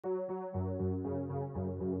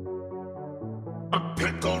A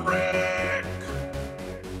pickle Rick.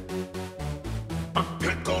 A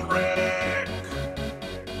pickle Rick.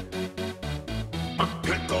 A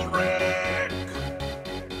pickle Rick.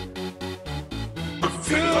 A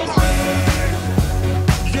pickle Rick.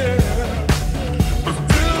 Yeah. A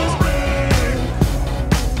pickle Rick.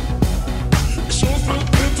 So for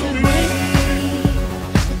pickle Rick.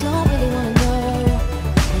 I don't really wanna know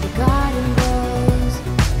where the garden goes,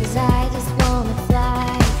 'cause I just wanna fly.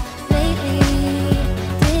 Lately,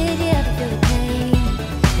 did you ever feel the pain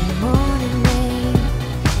in the morning rain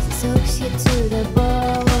as it soaks you to the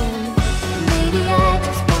bone? Maybe I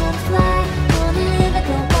just wanna fly, wanna live, I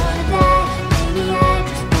don't wanna die. Maybe I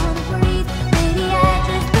just wanna breathe, maybe I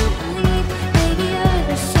just don't believe. Maybe you're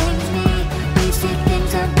the same as me, we see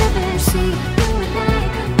things I'll never see. You and I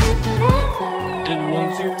could live forever. And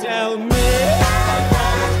won't you tell me why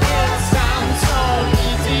does it sound so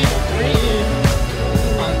easy to breathe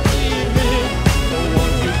on TV?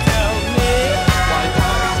 Won't you tell me why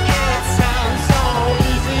does it sound so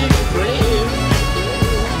easy to breathe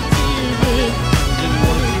on TV? And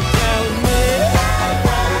won't you tell me why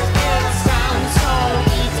does it sound so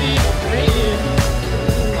easy to breathe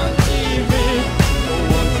on TV?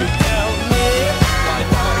 Won't you tell me why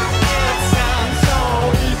does it sound so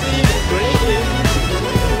easy to breathe?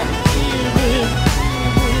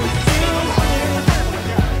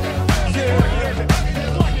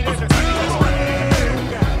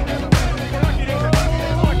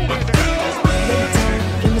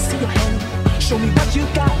 Let me see your hand, show me what you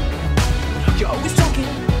got. You're always talking,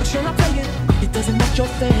 but you're not playing. It doesn't match your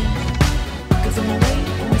thing, 'cause I'm away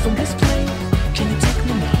from this place. Can you take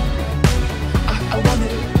me now? I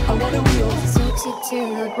want it real. Soaks you to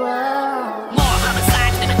the bone.